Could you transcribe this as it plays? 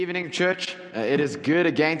Evening, church. It is good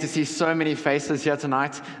again to see so many faces here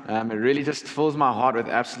tonight. It really just fills my heart with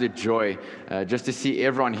absolute joy just to see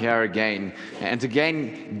everyone here again and to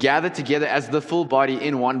again gather together as the full body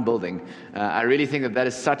in one building. I really think that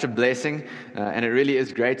is such a blessing, and it really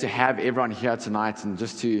is great to have everyone here tonight and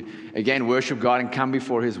just to again worship God and come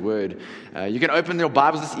before His Word. You can open your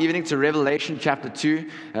Bibles this evening to Revelation chapter 2.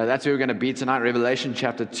 That's where we're going to be tonight, Revelation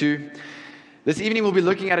chapter 2. This evening we'll be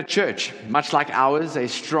looking at a church, much like ours, a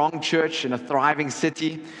strong church in a thriving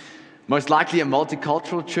city, most likely a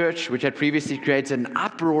multicultural church which had previously created an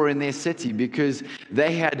uproar in their city because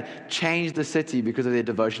they had changed the city because of their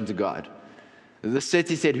devotion to God. The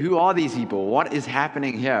city said, who are these people? What is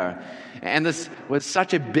happening here? And this was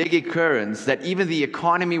such a big occurrence that even the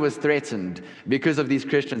economy was threatened because of these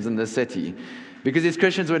Christians in the city. Because these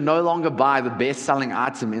Christians would no longer buy the best-selling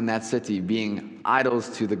item in that city, being idols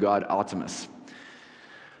to the god Artemis.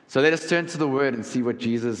 So let us turn to the Word and see what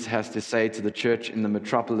Jesus has to say to the church in the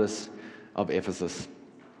metropolis of Ephesus.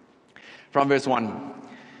 From verse 1.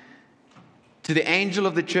 To the angel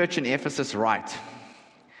of the church in Ephesus write,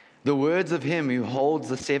 the words of him who holds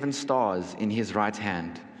the 7 stars in his right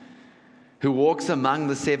hand, who walks among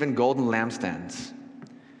the 7 golden lampstands.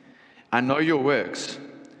 I know your works,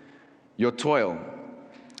 your toil,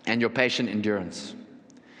 and your patient endurance,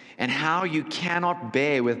 and how you cannot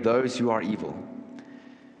bear with those who are evil,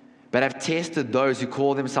 but have tested those who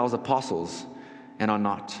call themselves apostles and are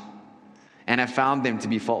not, and have found them to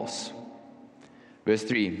be false. Verse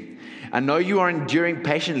 3, I know you are enduring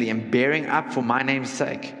patiently and bearing up for my name's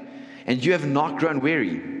sake, and you have not grown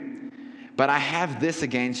weary. But I have this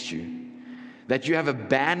against you, that you have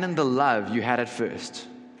abandoned the love you had at first.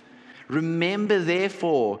 Remember,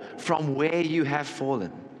 therefore, from where you have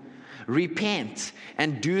fallen. Repent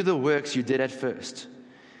and do the works you did at first.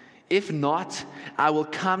 If not, I will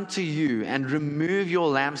come to you and remove your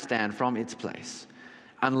lampstand from its place,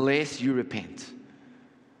 unless you repent.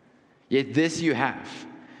 Yet this you have.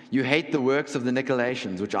 You hate the works of the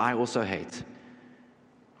Nicolaitans, which I also hate.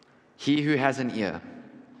 He who has an ear,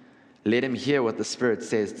 let him hear what the Spirit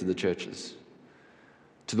says to the churches.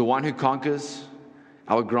 To the one who conquers,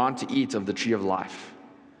 I will grant to eat of the tree of life,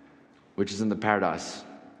 which is in the paradise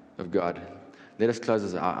of God. Let us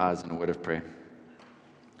close our eyes in a word of prayer.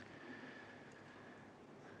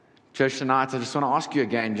 Church, tonight, I just want to ask you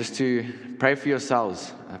again just to pray for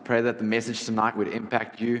yourselves. I pray that the message tonight would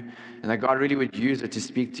impact you and that God really would use it to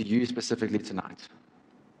speak to you specifically tonight.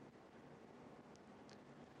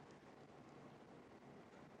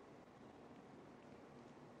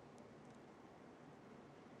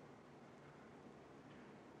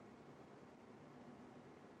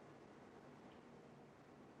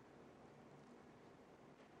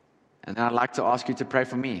 And I'd like to ask you to pray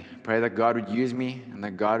for me. Pray that God would use me and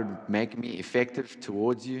that God would make me effective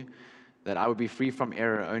towards you, that I would be free from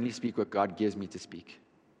error, only speak what God gives me to speak.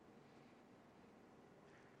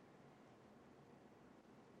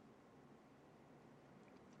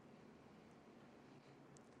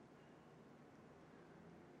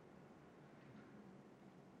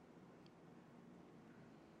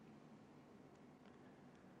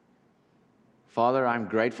 Father, I'm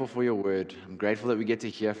grateful for your word. I'm grateful that we get to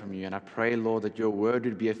hear from you. And I pray, Lord, that your word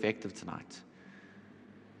would be effective tonight.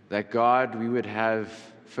 That, God, we would have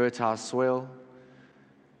fertile soil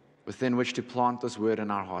within which to plant this word in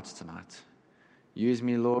our hearts tonight. Use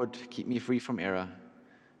me, Lord. Keep me free from error.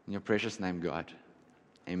 In your precious name, God.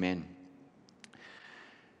 Amen.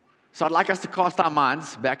 So I'd like us to cast our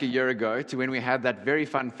minds back a year ago to when we had that very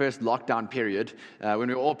fun first lockdown period, when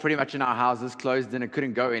we were all pretty much in our houses, closed in and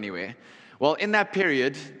couldn't go anywhere. Well, in that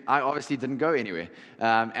period, I obviously didn't go anywhere.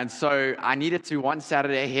 And so I needed to, one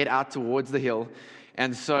Saturday, head out towards the hill.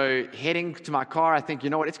 And so heading to my car, I think, you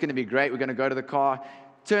know what, it's going to be great. We're going to go to the car,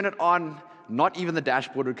 turn it on. Not even the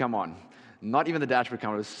dashboard would come on. Not even the dashboard would come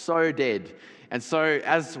on. It was so dead. And so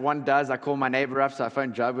as one does, I called my neighbor up. So I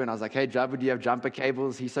phoned Jabu and I was like, hey, Jabu, do you have jumper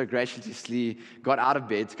cables? He so graciously got out of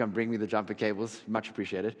bed to come bring me the jumper cables. Much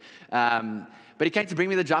appreciated. But he came to bring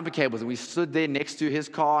me the jumper cables, and we stood there next to his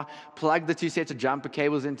car, plugged the 2 sets of jumper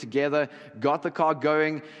cables in together, got the car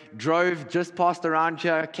going, drove just past around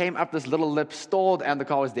here, came up this little lip, stalled, and the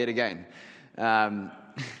car was dead again. And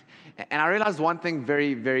I realized one thing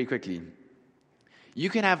very, very quickly. You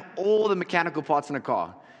can have all the mechanical parts in a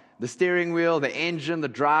car, the steering wheel, the engine, the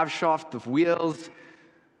drive shaft, the wheels,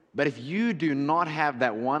 but if you do not have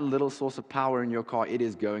that one little source of power in your car, it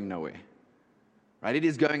is going nowhere. Right? It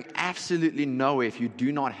is going absolutely nowhere if you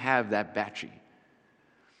do not have that battery.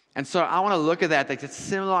 And so I want to look at that, like a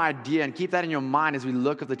similar idea, and keep that in your mind as we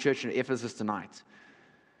look at the church in Ephesus tonight.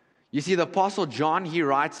 You see, the Apostle John, he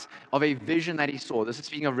writes of a vision that he saw. This is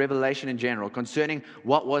speaking of Revelation in general, concerning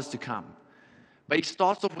what was to come. But he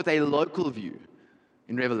starts off with a local view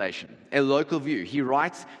in Revelation, a local view. He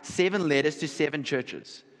writes 7 letters to 7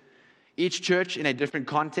 churches, each church in a different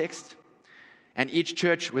context, and each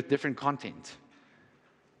church with different content,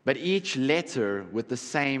 but each letter with the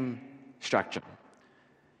same structure.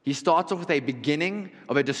 He starts off with a beginning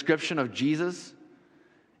of a description of Jesus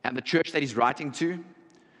and the church that he's writing to.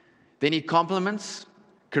 Then he compliments,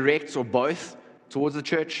 corrects, or both towards the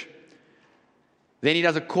church. Then he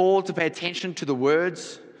does a call to pay attention to the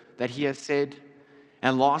words that he has said.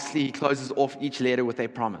 And lastly, he closes off each letter with a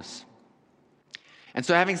promise. And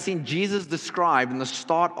so, having seen Jesus described in the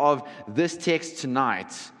start of this text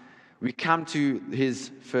tonight, we come to his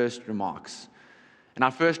first remarks. And our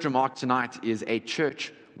first remark tonight is a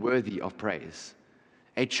church worthy of praise.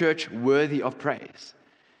 A church worthy of praise.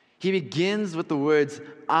 He begins with the words,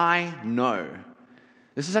 I know.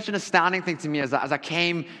 This is such an astounding thing to me as I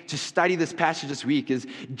came to study this passage this week, is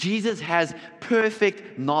Jesus has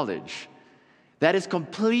perfect knowledge. That is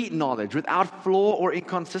complete knowledge without flaw or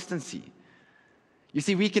inconsistency. You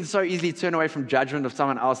see, we can so easily turn away from judgment of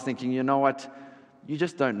someone else thinking, you know what, you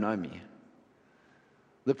just don't know me.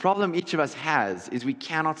 The problem each of us has is we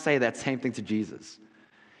cannot say that same thing to Jesus.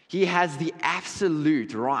 He has the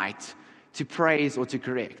absolute right to praise or to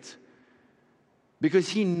correct. Because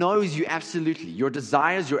he knows you absolutely, your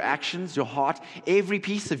desires, your actions, your heart, every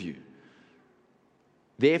piece of you.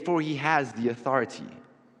 Therefore, he has the authority.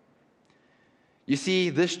 You see,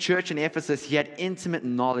 this church in Ephesus, he had intimate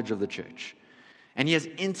knowledge of the church. And he has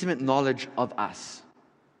intimate knowledge of us.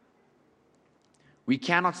 We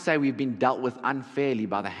cannot say we've been dealt with unfairly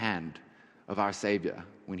by the hand of our Savior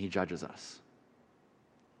when he judges us.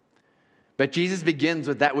 But Jesus begins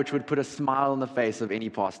with that which would put a smile on the face of any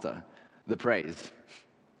pastor, the praise.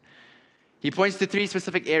 He points to 3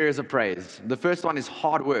 specific areas of praise. The first one is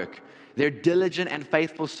hard work, their diligent and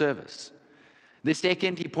faithful service. The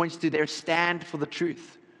second, he points to their stand for the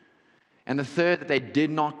truth. And the third, that they did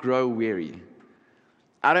not grow weary.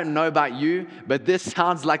 I don't know about you, but this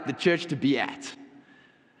sounds like the church to be at.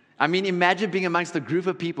 I mean, imagine being amongst a group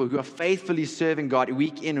of people who are faithfully serving God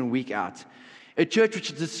week in and week out. A church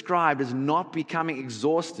which is described as not becoming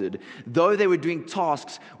exhausted, though they were doing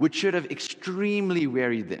tasks which should have extremely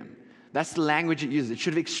wearied them. That's the language it uses. It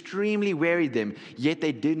should have extremely wearied them, yet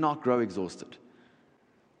they did not grow exhausted.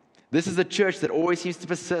 This is a church that always seems to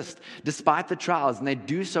persist despite the trials, and they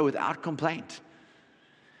do so without complaint.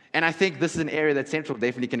 And I think this is an area that Central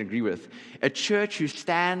definitely can agree with. A church who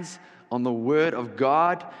stands on the word of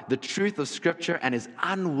God, the truth of Scripture, and is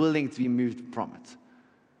unwilling to be moved from it.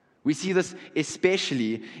 We see this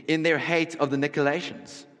especially in their hate of the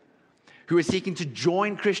Nicolaitans, who were seeking to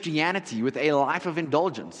join Christianity with a life of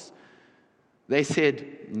indulgence. They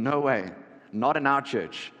said, no way, not in our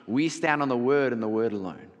church. We stand on the word and the word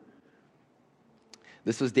alone.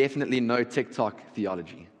 This was definitely no TikTok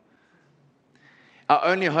theology. Our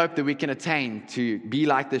only hope that we can attain to be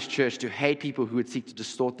like this church, to hate people who would seek to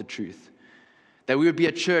distort the truth, that we would be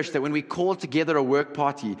a church that when we call together a work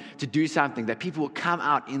party to do something, that people will come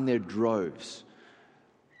out in their droves.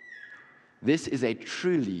 This is a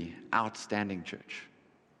truly outstanding church.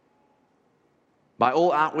 By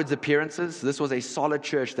all outwards appearances, this was a solid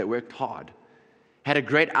church that worked hard, had a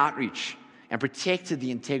great outreach, and protected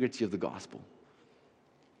the integrity of the gospel.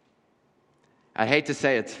 I hate to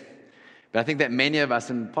say it, but I think that many of us,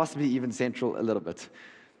 and possibly even Central a little bit,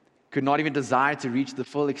 could not even desire to reach the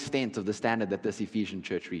full extent of the standard that this Ephesian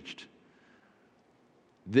church reached.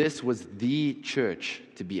 This was the church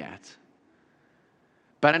to be at.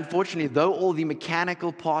 But unfortunately, though all the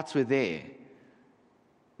mechanical parts were there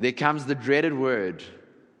comes the dreaded word,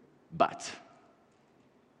 but.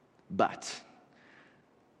 But.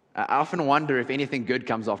 I often wonder if anything good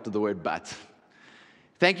comes after the word but.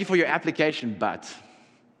 Thank you for your application, but.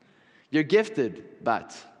 You're gifted,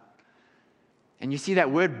 but. And you see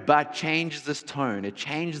that word but changes this tone. It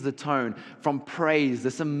changes the tone from praise,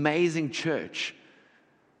 this amazing church,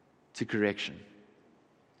 to correction.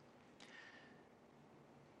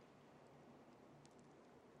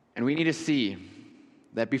 And we need to see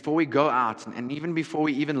that before we go out, and even before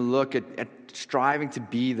we even look at striving to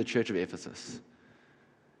be the church of Ephesus,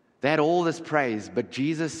 they had all this praise, but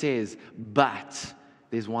Jesus says, but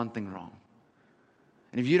there's one thing wrong.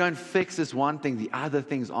 And if you don't fix this one thing, the other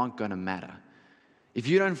things aren't going to matter. If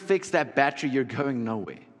you don't fix that battery, you're going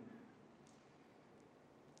nowhere.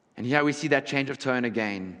 And here we see that change of tone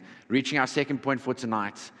again, reaching our second point for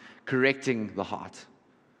tonight, correcting the heart.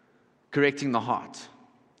 Correcting the heart.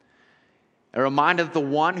 A reminder that the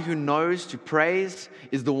one who knows to praise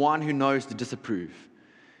is the one who knows to disapprove.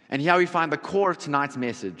 And here we find the core of tonight's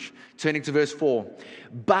message, turning to verse 4.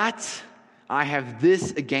 But I have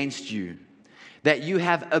this against you, that you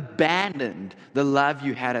have abandoned the love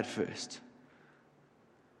you had at first.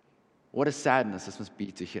 What a sadness this must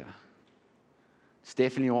be to hear. It's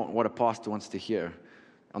definitely what a pastor wants to hear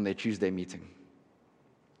on their Tuesday meeting.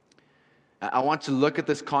 I want to look at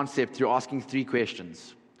this concept through asking 3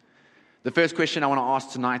 questions. The first question I want to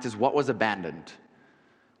ask tonight is, what was abandoned?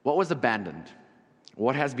 What was abandoned?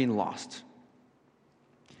 What has been lost?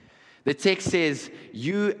 The text says,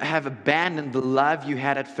 you have abandoned the love you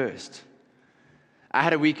had at first. I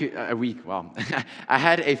had I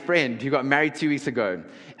had a friend who got married 2 weeks ago,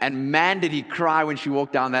 and man, did he cry when she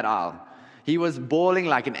walked down that aisle. He was bawling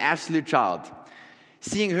like an absolute child.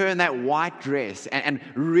 Seeing her in that white dress and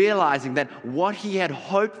realizing that what he had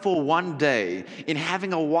hoped for one day in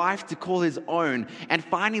having a wife to call his own and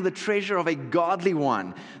finding the treasure of a godly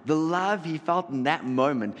one, the love he felt in that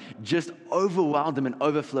moment just overwhelmed him and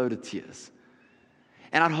overflowed with tears.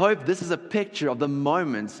 And I'd hope this is a picture of the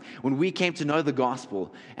moments when we came to know the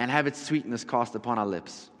gospel and have its sweetness cast upon our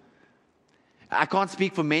lips. I can't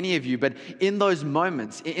speak for many of you, but in those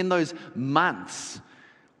moments, in those months,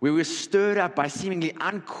 we were stirred up by seemingly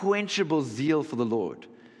unquenchable zeal for the Lord.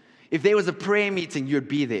 If there was a prayer meeting, you'd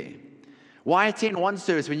be there. Why attend one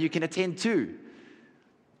service when you can attend 2?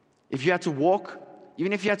 If you had to walk,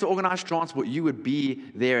 even if you had to organize transport, you would be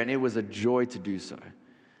there, and it was a joy to do so.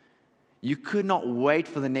 You could not wait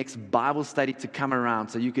for the next Bible study to come around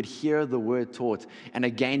so you could hear the word taught and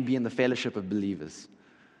again be in the fellowship of believers.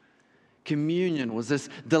 Communion was this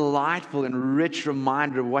delightful and rich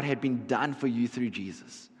reminder of what had been done for you through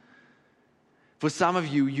Jesus. For some of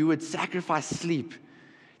you, you would sacrifice sleep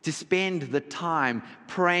to spend the time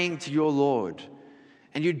praying to your Lord.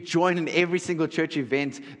 And you'd join in every single church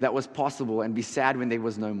event that was possible and be sad when there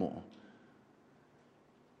was no more.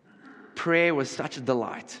 Prayer was such a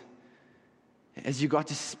delight as you got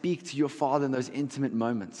to speak to your Father in those intimate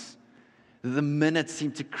moments. The minutes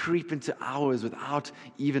seemed to creep into hours without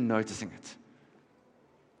even noticing it.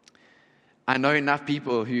 I know enough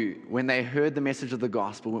people who, when they heard the message of the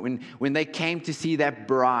gospel, when they came to see that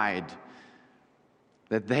bride,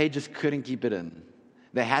 that they just couldn't keep it in.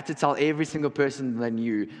 They had to tell every single person they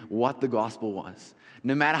knew what the gospel was,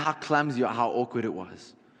 no matter how clumsy or how awkward it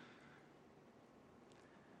was.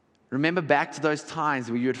 Remember back to those times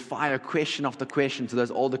where you would fire question after question to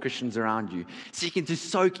those older Christians around you, seeking to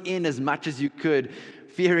soak in as much as you could,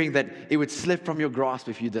 fearing that it would slip from your grasp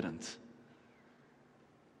if you didn't.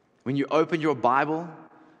 When you opened your Bible,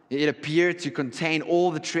 it appeared to contain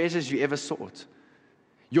all the treasures you ever sought.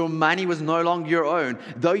 Your money was no longer your own.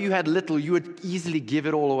 Though you had little, you would easily give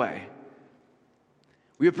it all away.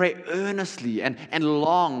 We would pray earnestly and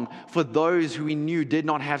long for those who we knew did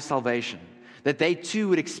not have salvation, that they too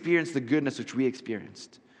would experience the goodness which we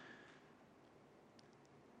experienced.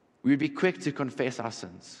 We would be quick to confess our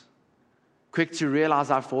sins, quick to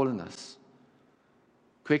realize our fallenness,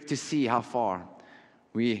 quick to see how far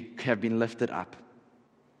we have been lifted up.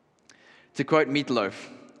 To quote Meatloaf,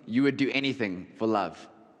 you would do anything for love.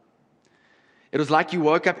 It was like you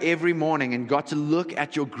woke up every morning and got to look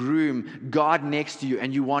at your groom, God, next to you,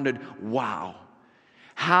 and you wondered, wow,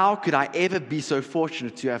 how could I ever be so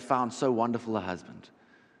fortunate to have found so wonderful a husband?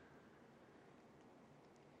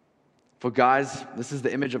 For guys, this is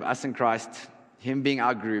the image of us in Christ, Him being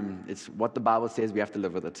our groom. It's what the Bible says, we have to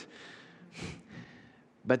live with it.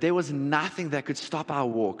 But there was nothing that could stop our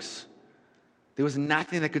walks. There was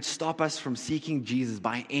nothing that could stop us from seeking Jesus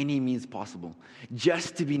by any means possible,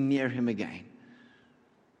 just to be near Him again.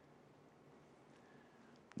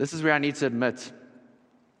 This is where I need to admit,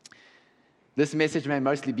 this message may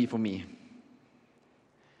mostly be for me.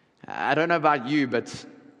 I don't know about you, but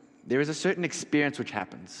there is a certain experience which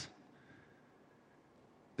happens.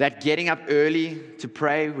 That getting up early to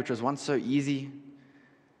pray, which was once so easy,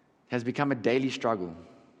 has become a daily struggle.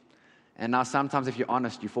 And now sometimes, if you're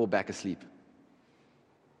honest, you fall back asleep.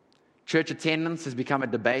 Church attendance has become a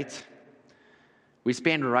debate. We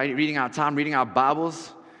spend reading our time, reading our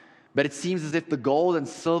Bibles, but it seems as if the gold and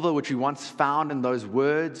silver which we once found in those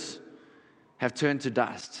words have turned to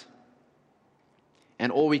dust.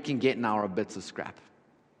 And all we can get now are bits of scrap.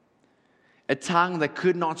 A tongue that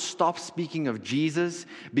could not stop speaking of Jesus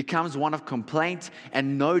becomes one of complaint,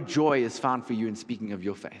 and no joy is found for you in speaking of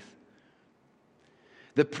your faith.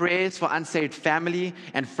 The prayers for unsaved family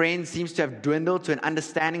and friends seems to have dwindled to an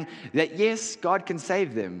understanding that yes, God can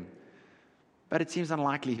save them, but it seems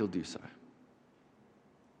unlikely He'll do so.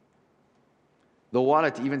 The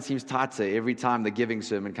wallet even seems tighter every time the giving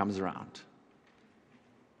sermon comes around.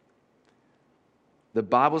 The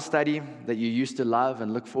Bible study that you used to love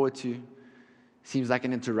and look forward to seems like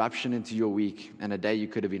an interruption into your week and a day you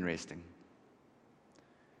could have been resting.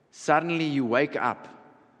 Suddenly you wake up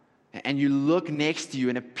and you look next to you,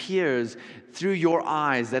 and it appears through your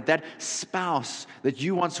eyes that spouse that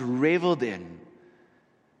you once reveled in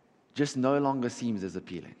just no longer seems as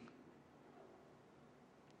appealing.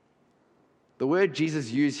 The word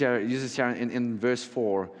Jesus uses here in verse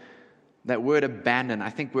 4, that word abandon, I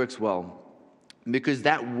think works well. Because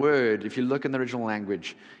that word, if you look in the original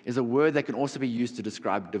language, is a word that can also be used to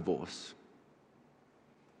describe divorce.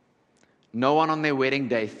 No one on their wedding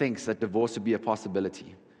day thinks that divorce would be a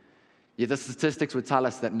possibility. Yet the statistics would tell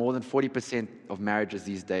us that more than 40% of marriages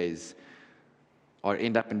these days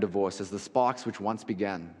end up in divorce as the sparks which once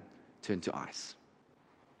began turn to ice.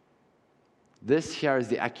 This here is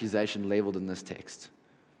the accusation labeled in this text.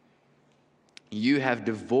 You have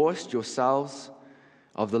divorced yourselves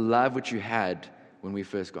of the love which you had when we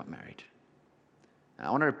first got married. And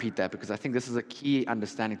I want to repeat that because I think this is a key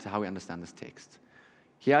understanding to how we understand this text.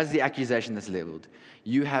 Here's the accusation that's labeled.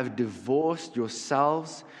 You have divorced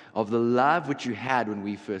yourselves of the love which you had when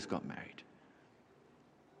we first got married.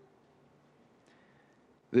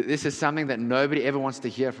 This is something that nobody ever wants to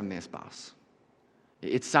hear from their spouse.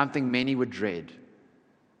 It's something many would dread.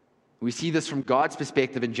 We see this from God's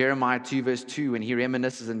perspective in Jeremiah 2 verse 2 when he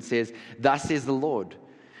reminisces and says, "Thus says the Lord,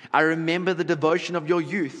 I remember the devotion of your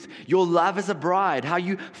youth, your love as a bride, how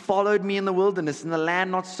you followed me in the wilderness, in the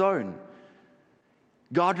land not sown."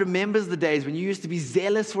 God remembers the days when you used to be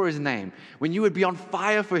zealous for his name, when you would be on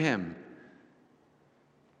fire for him.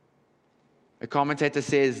 A commentator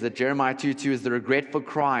says that Jeremiah 2:2 is the regretful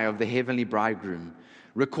cry of the heavenly bridegroom,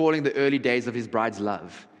 recalling the early days of his bride's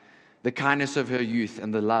love, the kindness of her youth,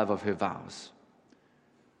 and the love of her vows.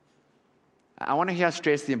 I want to here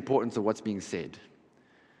stress the importance of what's being said.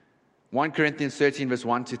 1 Corinthians 13 verse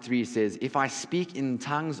 1-3 says, "If I speak in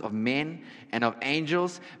tongues of men and of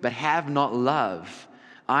angels, but have not love,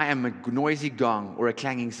 I am a noisy gong or a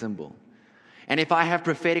clanging cymbal. And if I have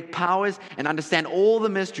prophetic powers and understand all the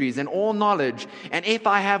mysteries and all knowledge, and if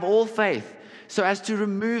I have all faith so as to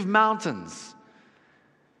remove mountains,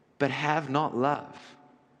 but have not love,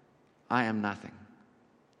 I am nothing.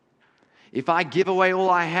 If I give away all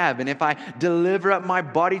I have, and if I deliver up my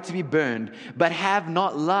body to be burned, but have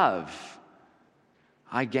not love,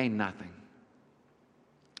 I gain nothing."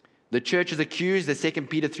 The church is accused, in 2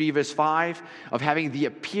 Peter 3 verse 5, of having the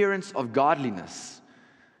appearance of godliness,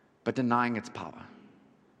 but denying its power.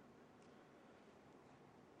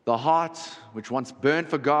 The heart, which once burned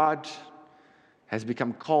for God, has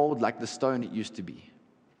become cold like the stone it used to be.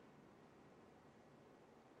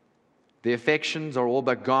 The affections are all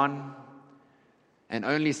but gone, and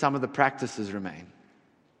only some of the practices remain.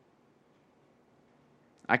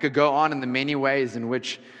 I could go on in the many ways in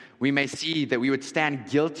which we may see that we would stand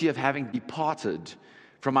guilty of having departed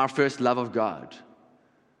from our first love of God.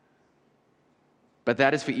 But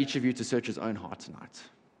that is for each of you to search his own heart tonight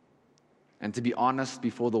and to be honest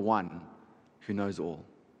before the one who knows all.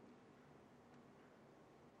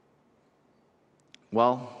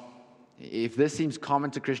 Well, if this seems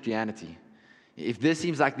common to Christianity, if this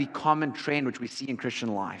seems like the common trend which we see in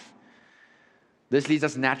Christian life, this leads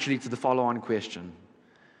us naturally to the follow-on question.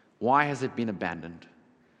 Why has it been abandoned?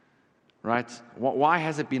 Right? Why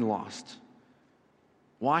has it been lost?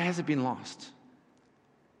 Why has it been lost?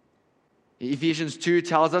 Ephesians 2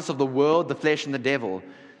 tells us of the world, the flesh, and the devil.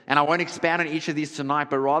 And I won't expand on each of these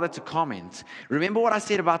tonight, but rather to comment. Remember what I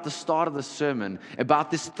said about the start of the sermon,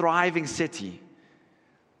 about this thriving city.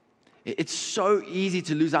 It's so easy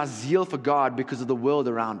to lose our zeal for God because of the world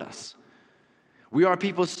around us. We are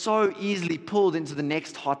people so easily pulled into the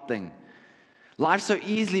next hot thing. Life so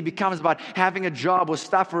easily becomes about having a job or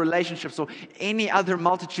stuff or relationships or any other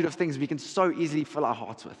multitude of things we can so easily fill our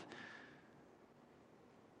hearts with.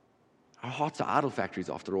 Our hearts are idol factories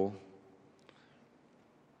after all.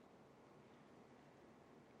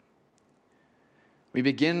 We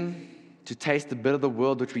begin to taste a bit of the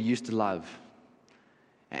world which we used to love.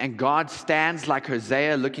 And God stands like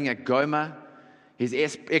Hosea looking at Gomer, his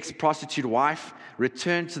ex-prostitute wife,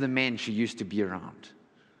 return to the men she used to be around.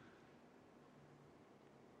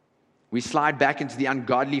 We slide back into the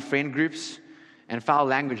ungodly friend groups, and foul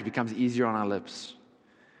language becomes easier on our lips.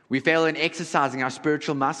 We fail in exercising our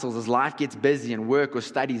spiritual muscles as life gets busy and work or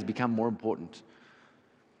studies become more important.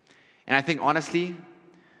 And I think, honestly,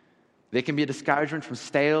 there can be a discouragement from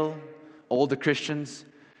stale, older Christians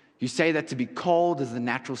who say that to be cold is the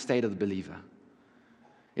natural state of the believer.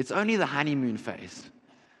 It's only the honeymoon phase.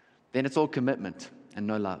 Then it's all commitment and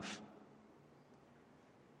no love.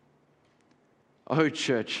 Oh,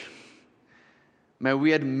 church, May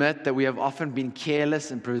we admit that we have often been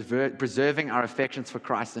careless in preserving our affections for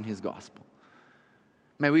Christ and His gospel.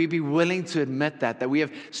 May we be willing to admit that we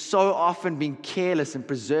have so often been careless in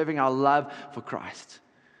preserving our love for Christ.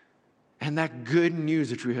 And that good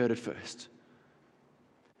news which we heard at first.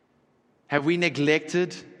 Have we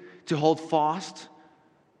neglected to hold fast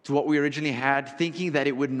to what we originally had, thinking that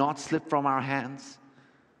it would not slip from our hands?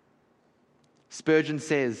 Spurgeon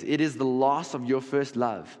says, "It is the loss of your first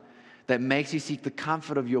love that makes you seek the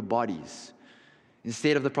comfort of your bodies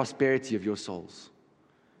instead of the prosperity of your souls."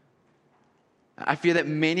 I fear that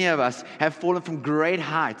many of us have fallen from great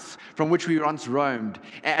heights from which we once roamed,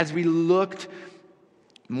 as we looked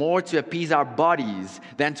more to appease our bodies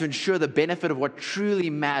than to ensure the benefit of what truly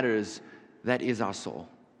matters, that is our soul.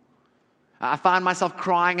 I find myself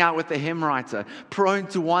crying out with the hymn writer, prone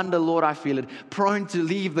to wonder, Lord, I feel it, prone to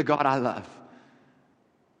leave the God I love.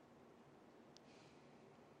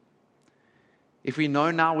 If we know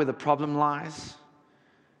now where the problem lies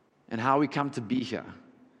and how we come to be here,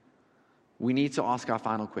 we need to ask our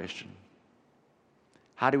final question.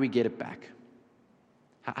 How do we get it back?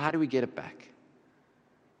 How do we get it back?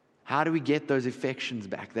 How do we get those affections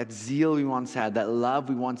back? That zeal we once had, that love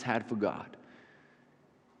we once had for God.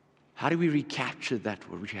 How do we recapture that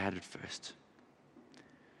which we had at first?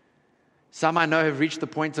 Some I know have reached the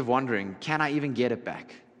point of wondering, can I even get it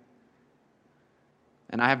back?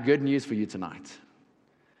 And I have good news for you tonight.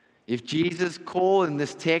 If Jesus' call in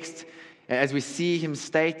this text, as we see him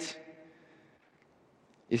state,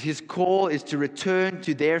 if his call is to return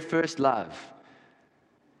to their first love,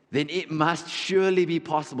 then it must surely be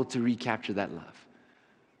possible to recapture that love.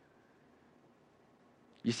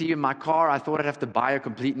 You see, in my car, I thought I'd have to buy a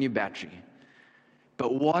complete new battery.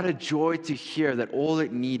 But what a joy to hear that all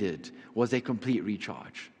it needed was a complete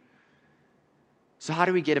recharge. So how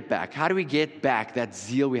do we get it back? How do we get back that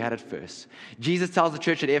zeal we had at first? Jesus tells the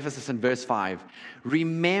church at Ephesus in verse 5,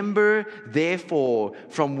 "Remember, therefore,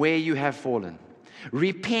 from where you have fallen.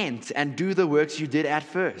 Repent and do the works you did at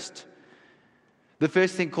first." The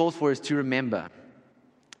first thing called for is to remember.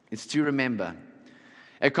 It's to remember.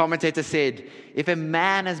 A commentator said, if a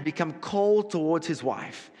man has become cold towards his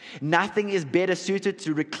wife, nothing is better suited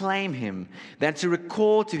to reclaim him than to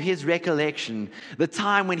recall to his recollection the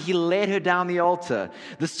time when he led her down the altar,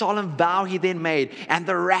 the solemn vow he then made, and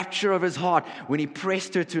the rapture of his heart when he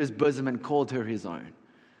pressed her to his bosom and called her his own.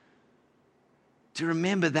 To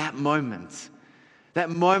remember that moment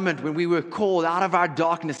when we were called out of our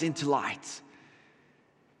darkness into light.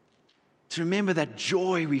 To remember that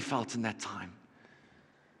joy we felt in that time.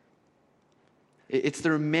 It's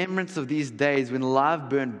the remembrance of these days when love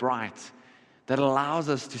burned bright that allows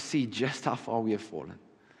us to see just how far we have fallen.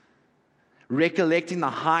 Recollecting the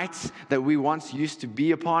heights that we once used to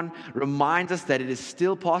be upon reminds us that it is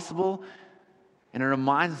still possible, and it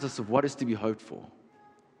reminds us of what is to be hoped for.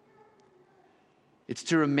 It's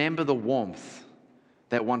to remember the warmth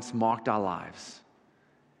that once marked our lives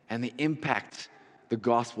and the impact the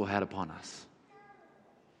gospel had upon us.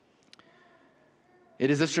 It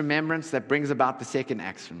is this remembrance that brings about the second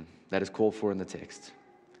action that is called for in the text.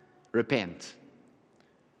 Repent.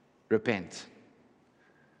 Repent.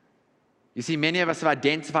 You see, many of us have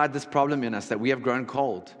identified this problem in us, that we have grown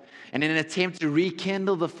cold, and in an attempt to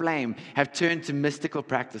rekindle the flame, have turned to mystical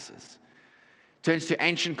practices, turned to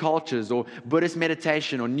ancient cultures or Buddhist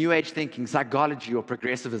meditation or New Age thinking, psychology or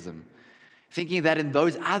progressivism, thinking that in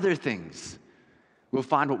those other things we'll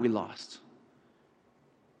find what we lost.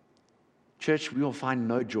 Church, we will find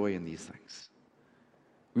no joy in these things.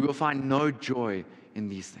 We will find no joy in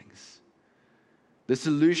these things. The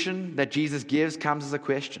solution that Jesus gives comes as a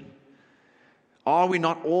question. Are we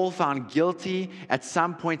not all found guilty at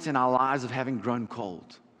some point in our lives of having grown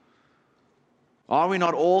cold? Are we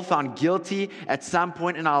not all found guilty at some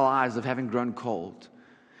point in our lives of having grown cold?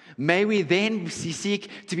 May we then seek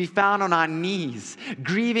to be found on our knees,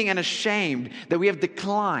 grieving and ashamed that we have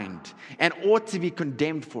declined and ought to be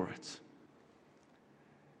condemned for it.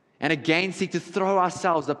 And again, seek to throw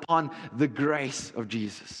ourselves upon the grace of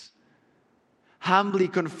Jesus, humbly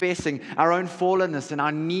confessing our own fallenness and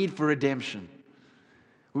our need for redemption.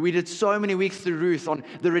 We did so many weeks through Ruth on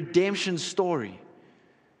the redemption story.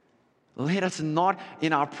 Let us not,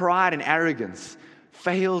 in our pride and arrogance,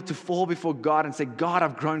 fail to fall before God and say, God,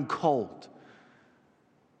 I've grown cold.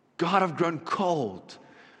 God, I've grown cold.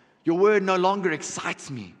 Your word no longer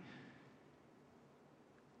excites me.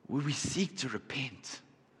 Will we seek to repent?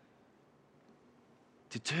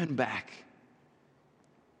 To turn back.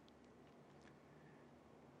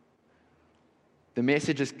 The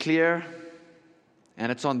message is clear,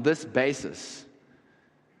 and it's on this basis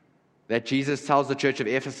that Jesus tells the church of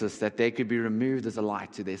Ephesus that they could be removed as a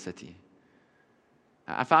light to their city.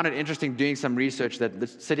 I found it interesting doing some research that the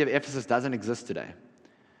city of Ephesus doesn't exist today.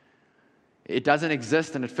 It doesn't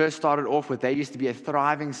exist, and it first started off with they used to be a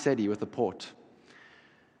thriving city with a port.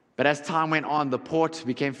 But as time went on, the port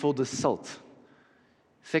became filled with silt.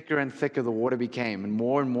 Thicker and thicker the water became, and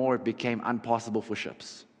more it became impossible for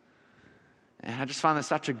ships. And I just find that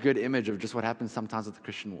such a good image of just what happens sometimes with the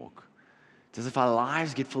Christian walk. It's as if our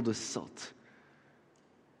lives get filled with silt.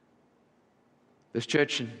 This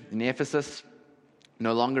church in Ephesus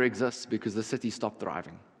no longer exists because the city stopped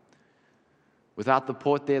thriving. Without the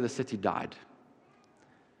port there, the city died.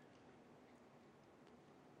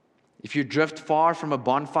 If you drift far from a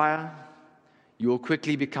bonfire, you will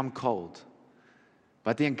quickly become cold.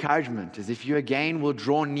 But the encouragement is if you again will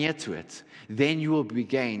draw near to it, then you will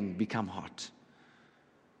again become hot.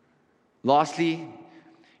 Lastly,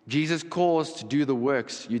 Jesus calls to do the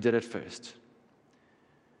works you did at first.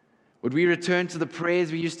 Would we return to the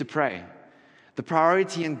prayers we used to pray, the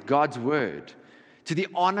priority in God's word, to the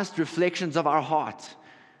honest reflections of our heart,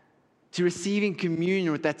 to receiving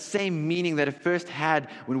communion with that same meaning that it first had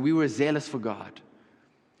when we were zealous for God?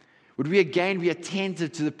 Would we again be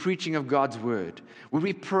attentive to the preaching of God's word? Would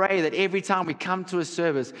we pray that every time we come to a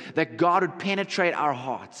service, that God would penetrate our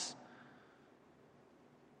hearts?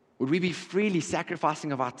 Would we be freely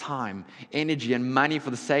sacrificing of our time, energy, and money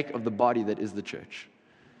for the sake of the body that is the church?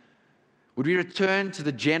 Would we return to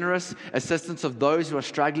the generous assistance of those who are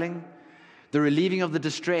struggling, the relieving of the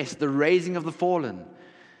distressed, the raising of the fallen?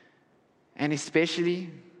 And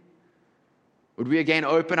especially, would we again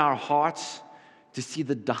open our hearts to see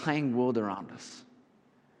the dying world around us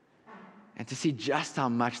and to see just how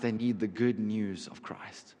much they need the good news of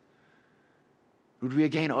Christ? Would we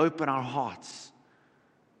again open our hearts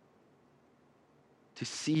to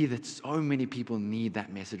see that so many people need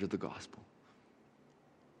that message of the gospel?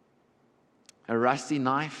 A rusty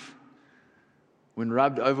knife, when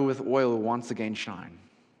rubbed over with oil, will once again shine.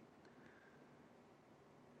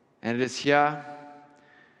 And it is here,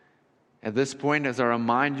 at this point, as I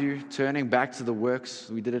remind you, turning back to the works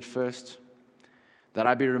we did at first, that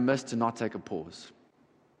I'd be remiss to not take a pause.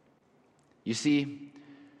 You see,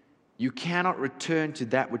 you cannot return to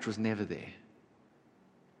that which was never there.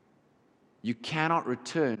 You cannot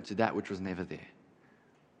return to that which was never there.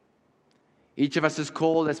 Each of us is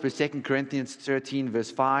called, as per 2 Corinthians 13,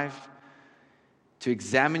 verse 5, to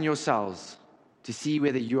examine yourselves to see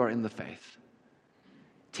whether you are in the faith.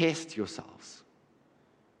 Test yourselves.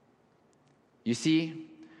 You see,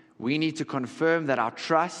 we need to confirm that our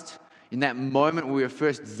trust in that moment when we were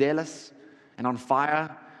first zealous and on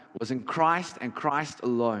fire was in Christ and Christ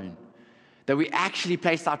alone. That we actually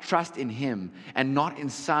placed our trust in Him and not in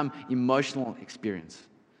some emotional experience,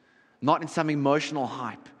 not in some emotional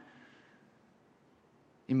hype.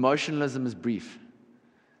 Emotionalism is brief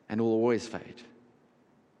and will always fade.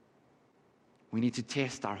 We need to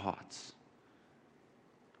test our hearts.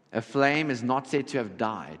 A flame is not said to have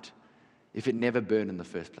died if it never burned in the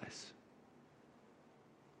first place.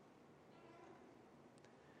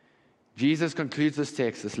 Jesus concludes this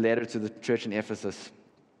text, this letter to the church in Ephesus.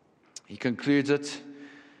 He concludes it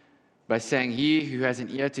by saying, "He who has an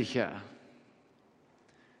ear to hear."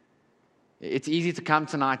 It's easy to come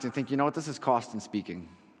tonight and think, you know what, this is Carsten speaking.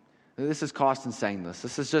 This is Carsten saying this.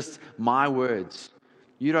 This is just my words.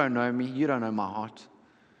 You don't know me. You don't know my heart.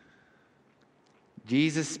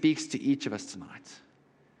 Jesus speaks to each of us tonight.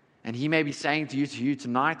 And He may be saying to you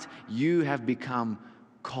tonight, you have become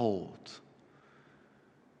cold.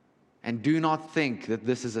 And do not think that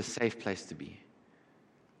this is a safe place to be.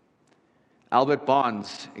 Albert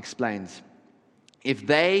Barnes explains, if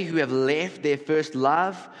they who have left their first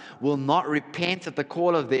love will not repent at the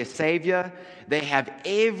call of their Savior, they have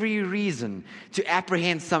every reason to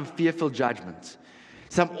apprehend some fearful judgment,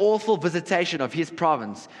 some awful visitation of His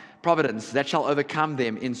providence that shall overcome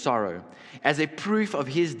them in sorrow, as a proof of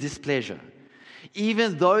His displeasure.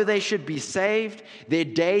 Even though they should be saved, their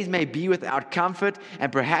days may be without comfort,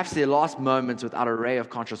 and perhaps their last moments without a ray of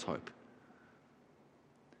conscious hope.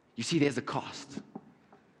 You see, there's a cost.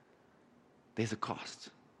 There's a cost,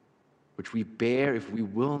 which we bear if we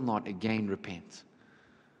will not again repent.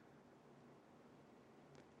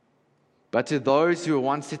 But to those who were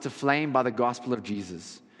once set aflame by the gospel of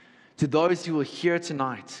Jesus, to those who will hear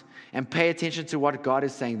tonight and pay attention to what God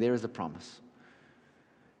is saying, there is a promise.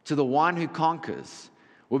 To the one who conquers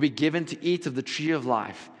will be given to eat of the tree of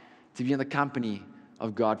life, to be in the company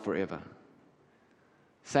of God forever.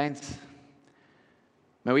 Saints,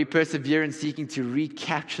 may we persevere in seeking to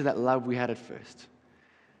recapture that love we had at first.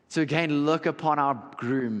 To again look upon our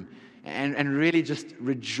groom and really just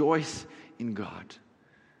rejoice in God.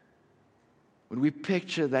 When we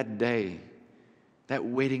picture that day, that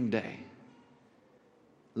wedding day,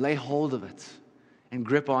 lay hold of it and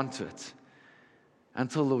grip onto it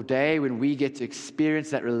until the day when we get to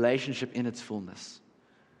experience that relationship in its fullness.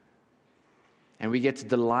 And we get to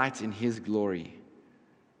delight in His glory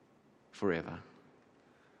forever.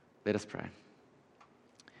 Let us pray.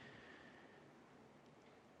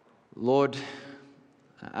 Lord,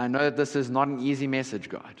 I know that this is not an easy message,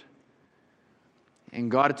 God. And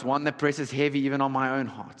God, it's one that presses heavy even on my own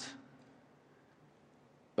heart.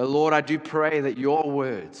 But Lord, I do pray that your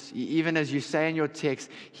words, even as you say in your text,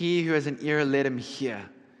 he who has an ear, let him hear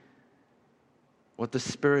what the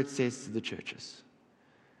Spirit says to the churches.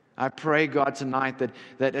 I pray, God, tonight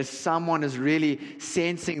that as someone is really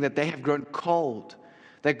sensing that they have grown cold,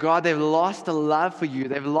 that God, they've lost a love for you,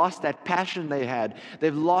 they've lost that passion they had,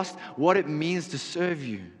 they've lost what it means to serve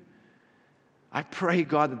you. I pray,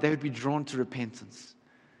 God, that they would be drawn to repentance.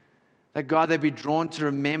 That, God, they'd be drawn to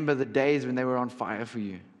remember the days when they were on fire for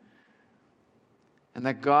you. And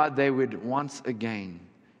that, God, they would once again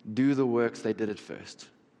do the works they did at first.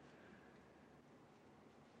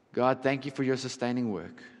 God, thank you for your sustaining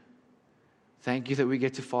work. Thank you that we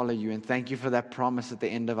get to follow you, and thank you for that promise at the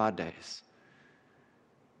end of our days.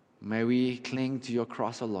 May we cling to your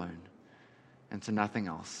cross alone and to nothing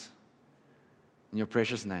else. In your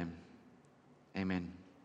precious name, amen.